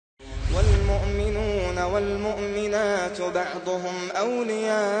والمؤمنات بعضهم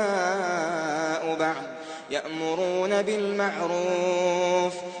أولياء بعض يأمرون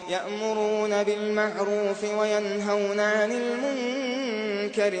بالمعروف وينهون عن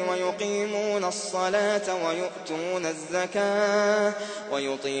المنكر ويقيمون الصلاة ويؤتون الزكاة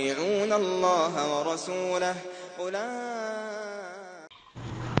ويطيعون الله ورسوله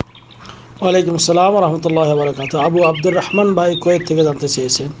ওয়ালাইকুম আসসালাম ওয়া রাহমাতুল্লাহি ওয়া বারাকাতুহু। আবু আব্দুর রহমান ভাই কুয়েত থেকে জানতে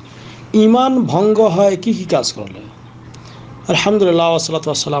চেয়েছেন, ঈমান ভঙ্গ হয় কি কি কাজ করলে? আলহামদুলিল্লাহ ওয়াসসালাতু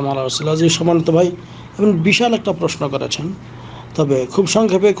ওয়াসসালামু আলা রাসূলিল্লাহ। জি সম্মানিত ভাই, আপনি বিশাল একটা প্রশ্ন করেছেন, তবে খুব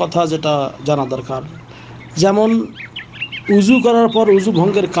সংক্ষেপে কথা যেটা জানা দরকার, যেমন উযু করার পর উযু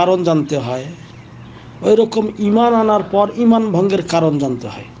ভঙ্গের কারণ জানতে হয়, ওই রকম ঈমান আনার পর ঈমান ভঙ্গের কারণ জানতে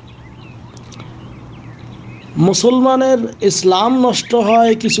হয়। মুসলমানের ইসলাম নষ্ট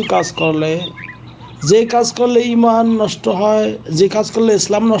হয় কিছু কাজ করলে, যে কাজ করলে ঈমান নষ্ট হয়, যে কাজ করলে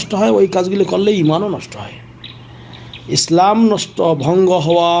ইসলাম নষ্ট হয়, ওই কাজগুলি করলে ঈমানও নষ্ট হয়। ইসলাম ভঙ্গ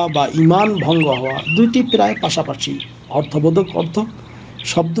হওয়া বা ঈমান ভঙ্গ হওয়া দুইটি প্রায় পাশাপাশি অর্থবোধক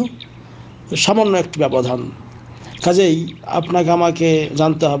শব্দ, সামান্য একটি ব্যবধান। কাজেই আপনাকে আমাকে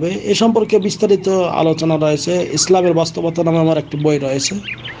জানতে হবে। এ সম্পর্কে বিস্তারিত আলোচনা রয়েছে, ইসলামের বাস্তবতা নামে আমার একটি বই রয়েছে,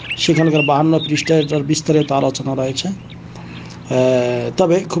 সেখানকার 52 পৃষ্ঠায় এটার বিস্তারিত আলোচনা রয়েছে।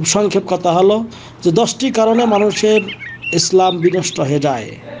 তবে খুব সংক্ষেপ কথা হলো যে 10টি কারণে মানুষের ইসলাম বিনষ্ট হয়ে যায়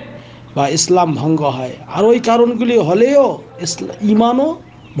বা ইসলাম ভঙ্গ হয়, আর ওই কারণগুলি হলেও ঈমানও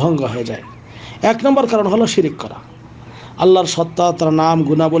ভঙ্গ হয়ে যায়। 1 নম্বর কারণ হলো শিরিক করা। আল্লাহর সত্তা, তার নাম,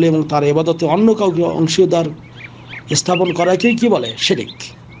 গুণাবলী এবং তার ইবাদতে অন্য কাউকে অংশীদার স্থাপন করাকেই কি বলে? শিরিক।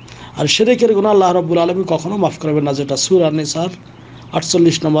 আর শিরিকের গুনাহ আল্লাহ রাব্বুল আলামিন কখনো মাফ করবেন না, যেটা সূরা নিসার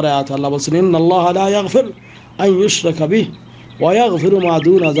 48 নম্বর আয়াত আল্লাহ বলছেন, ইন্নাল্লাহা লা ইয়াগফির আন ইউশরাকা বিহি ওয়া ইয়াগফিরু মা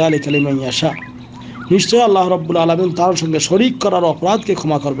দুনা যালিকা লিমান ইয়াশা। নিশ্চয় আল্লাহ রাব্বুল আলামিন তার সঙ্গে শরীক করার অপরাধকে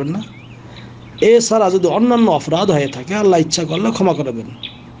ক্ষমা করবেন না, এছাড়া যদি অন্যান্য অপরাধ হয়ে থাকে আল্লাহ ইচ্ছা করলে ক্ষমা করবেন।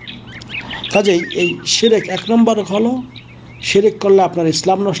 কাজেই এই শিরক 1 নম্বর হলো, শিরক করলে আপনার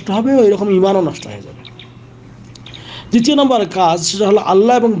ইসলাম নষ্ট হবে, ওই রকম ঈমানও নষ্ট হয়ে যাবে। 2 নম্বর কাজ, সেটা হলো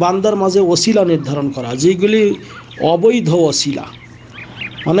আল্লাহ এবং বান্দার মাঝে ওসিলা নির্ধারণ করা, যেগুলি অবৈধ ওসিলা,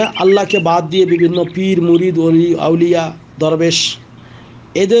 মানে আল্লাহকে বাদ দিয়ে বিভিন্ন পীর, মুরিদ, ওলি, আউলিয়া, দরবেশ,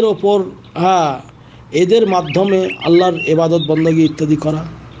 এদের ওপর এদের মাধ্যমে আল্লাহর ইবাদত বندگی ইত্যাদি করা।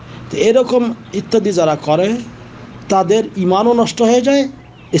 তো এরকম ইত্যাদি যারা করে তাদের ঈমানও নষ্ট হয়ে যায়,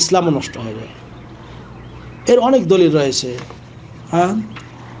 ইসলামও নষ্ট হয়ে যায়। এর অনেক দলিল রয়েছে।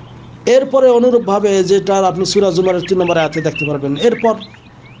 এরপরে অনুরূপভাবে যেটা আপনি সূরা জুমারের 3 নম্বর আয়াতে দেখতে পারবেন। এরপর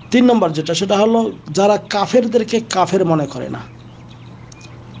 3 নম্বর যেটা, সেটা হলো যারা কাফেরদেরকে কাফের মনে করে না।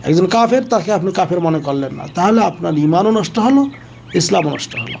 একজন কাফের, তাকে আপনি কাফের মনে করলেন না, তাহলে আপনার ঈমানও নষ্ট হলো, ইসলামও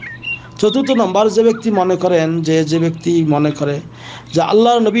নষ্ট হলো। 4 নম্বর, যে ব্যক্তি মনে করে যে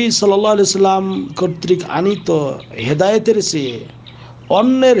আল্লাহর নবী সাল্লাল্লাহু আলাইহি সাল্লাম কর্তৃক আনিত হেদায়েতের চেয়ে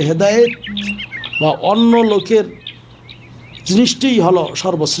অন্যের হেদায়েত বা অন্য লোকের জিনিসটিই হলো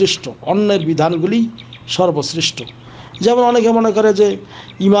সর্বশ্রেষ্ঠ, অন্যের বিধানগুলি সর্বশ্রেষ্ঠ। যেমন অনেকে মনে করে যে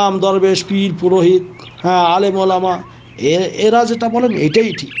ইমাম, দরবেশ, পীর, পুরোহিত, আলেম ওলামা এরা যেটা বলেন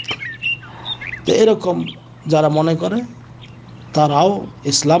এটাই ঠিক। তো এরকম যারা মনে করে তারাও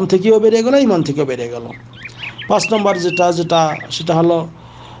ইসলাম থেকেও বেরিয়ে গেল, ঈমান থেকেও বেরিয়ে গেল। 5 নম্বর যেটা সেটা হলো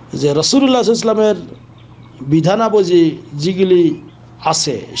যে রাসূলুল্লাহ সাল্লাল্লাহু আলাইহি ওয়াসাল্লামের বিধানাবলী যেগুলি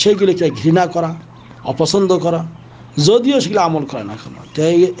আছে সেগুলিকে ঘৃণা করা, অপছন্দ করা, যদিও সেগুলো আমল করে না কেন। তো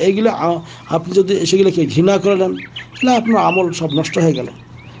এইগুলো আপনি যদি সেগুলোকে ঘৃণা করে নেন, তাহলে আপনার আমল সব নষ্ট হয়ে গেল,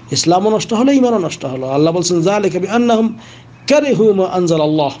 ইসলামও নষ্ট হলো, ঈমানও নষ্ট হলো। আল্লাহ বলছেন, যালিকা বিআন্নাহুম কারিহু মা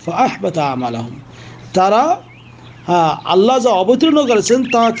আনজালাল্লাহ ফাআহবাতা আমালাহুম। তারা আল্লাহ যা অবতীর্ণ করেছেন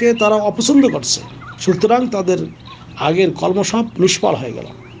তাকে তারা অপছন্দ করছে, সুতরাং তাদের আগের কর্ম সব নিষ্ফল হয়ে গেল।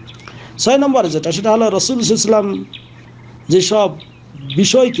 6 নম্বর যেটা, সেটা হলো রাসূল সাল্লাল্লাহু আলাইহি ওয়াসাল্লাম যেসব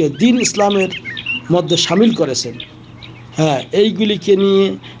বিষয়কে দিন ইসলামের মধ্যে শামিল করেছেন,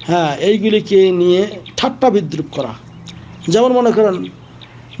 এইগুলিকে নিয়ে ঠাট্টা বিদ্রুপ করা। যেমন মনে করেন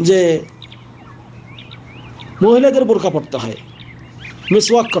যে মহিলাদের বোরকা পরতে হয়,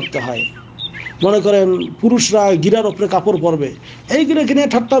 মিসওয়াক করতে হয়, মনে করেন পুরুষরা গিরার উপরে কাপড় পরবে, এইগুলোকে নিয়ে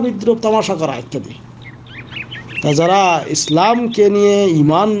ঠাট্টা বিদ্রুপ, তামাশা করা ইত্যাদি। তা যারা ইসলামকে নিয়ে,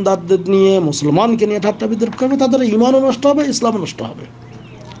 ঈমানদারদের নিয়ে, মুসলমানকে নিয়ে ঠাট্টা বিদ্রুপ করবে, তাদের ঈমানও নষ্ট হবে, ইসলামও নষ্ট হবে।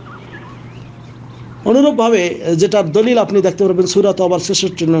 অনুরূপভাবে যেটার দলিল আপনি দেখতে পারবেন সূরা তাওবার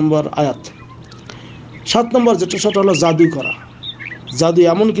 66 নম্বর আয়াত। 7 নম্বর যেটা, সেটা হলো জাদু করা। জাদু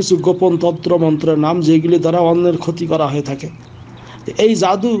এমন কিছু গোপন তন্ত্র মন্ত্রের নাম যেগুলি দ্বারা অন্যের ক্ষতি করা হয়ে থাকে। এই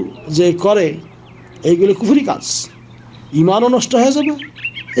জাদু যে করে, এইগুলি কুফরি কাজ, ঈমানও নষ্ট হয়ে যাবে,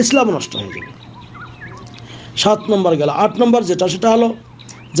 ইসলামও নষ্ট হয়ে যাবে। 7 নম্বর গেল। 8 নম্বর যেটা, সেটা হলো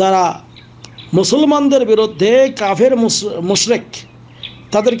যারা মুসলমানদের বিরুদ্ধে কাফের মুশরিক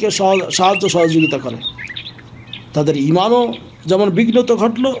তাদেরকে সাহায্য সহযোগিতা করে, তাদের ইমানও যেমন বিঘ্নিত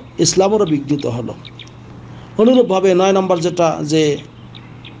ঘটলো, ইসলামেরও বিঘ্নিত হলো। অনুরূপভাবে 9 নম্বর যেটা, যে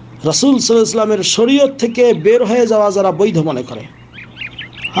রাসূল সাল্লাল্লাহু আলাইহি ওয়াসাল্লামের শরীয়ত থেকে বের হয়ে যাওয়া যারা বৈধ মনে করে,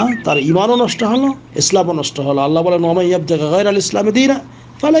 হ্যাঁ, তার ইমানও নষ্ট হলো, ইসলামও নষ্ট হলো। আল্লাহ বলেন, ওয়া মান ইয়াবতাগি গায়রাল ইসলামি দীনান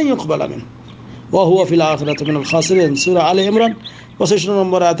ফালান ইউকবালা মিনহু ওয়া হুয়া ফিল আখিরাতি মিনাল খাসিরিন। সূরা আলে ইমরান 25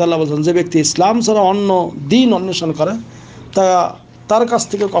 নম্বর আয়াতে আল্লাহ বলেন, যে ব্যক্তি ইসলাম ছাড়া অন্য দিন অন্বেষণ করে তার কাছ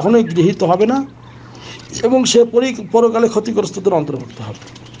থেকে কখনোই গৃহীত হবে না এবং সে পরকালে ক্ষতিগ্রস্তদের অন্তর্ভুক্ত হবে।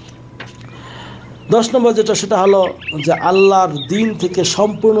 10 নম্বর যেটা, সেটা হলো যে আল্লাহর দিন থেকে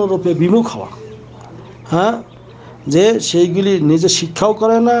সম্পূর্ণরূপে বিমুখ হওয়া, হ্যাঁ, যে সেইগুলি নিজে শিক্ষাও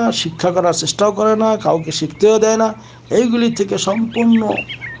করে না, শিক্ষা করার চেষ্টাও করে না, কাউকে শিখতেও দেয় না, এইগুলি থেকে সম্পূর্ণ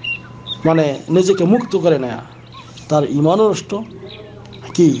মানে নিজেকে মুক্ত করে নেয়া, তার ইমানও নষ্ট,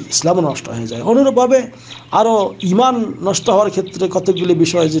 কি ইসলামও নষ্ট হয়ে যায়। অনুরূপভাবে আরও ইমান নষ্ট হওয়ার ক্ষেত্রে কতগুলি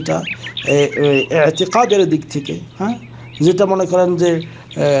বিষয়, যেটা ইতিকাদের দিক থেকে, হ্যাঁ, যেটা মনে করেন যে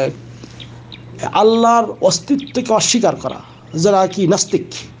আল্লাহর অস্তিত্বকে অস্বীকার করা, যারা কি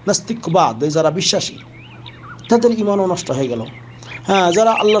নাস্তিকবাদ, যারা বিশ্বাসী, তাদের ইমানও নষ্ট হয়ে গেল। হ্যাঁ,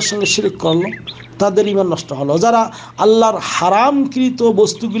 যারা আল্লাহর সঙ্গে শিরক করলো তাদের ইমান নষ্ট হলো। যারা আল্লাহর হারামকৃত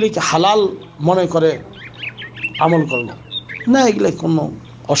বস্তুগুলিকে হালাল মনে করে আমল করলো, না এগুলো কোনো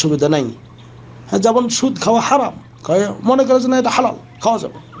অসুবিধা নাই, হ্যাঁ, যেমন সুদ খাওয়া হারাম, মনে করে যে না এটা হালাল, খাওয়া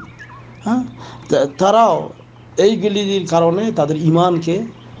যাবে, হ্যাঁ, তারাও এইগুলির কারণে তাদের ইমানকে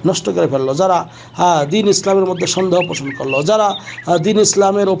নষ্ট করে ফেললো। যারা দিন ইসলামের মধ্যে সন্দেহ পোষণ করলো, যারা দিন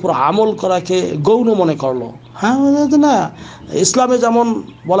ইসলামের ওপর আমল করাকে গৌণ মনে করলো, হ্যাঁ, না, ইসলামে যেমন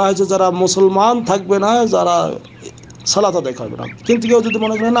বলা হয়েছে যারা মুসলমান থাকবে না, যারা সালাত আদায় করবে না, কিন্তু কেউ যদি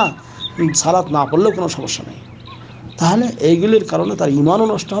মনে করে না সালাত না পড়লেও কোনো সমস্যা নেই, তাহলে এইগুলির কারণে তার ইমানও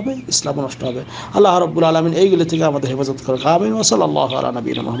নষ্ট হবে, ইসলামও নষ্ট হবে। আল্লাহ রাব্বুল আলামিন এইগুলি থেকে আমাদের হেফাজত করে। আমিন। ওয়া সাল্লাল্লাহু আলা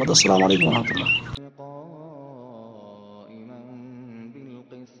নবিয়িনা মুহাম্মদ। আসসালামু আলাইকুম ওয়া রাহমাতুল্লাহ। قائما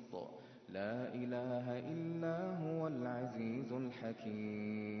بالقسط لا إله إلا هو العزيز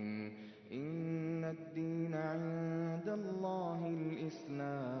الحكيم إن الدين عند الله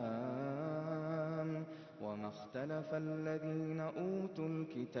الإسلام وما اختلف الذين أوتوا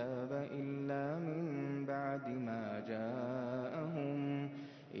الكتاب إلا من بعد ما جاءهم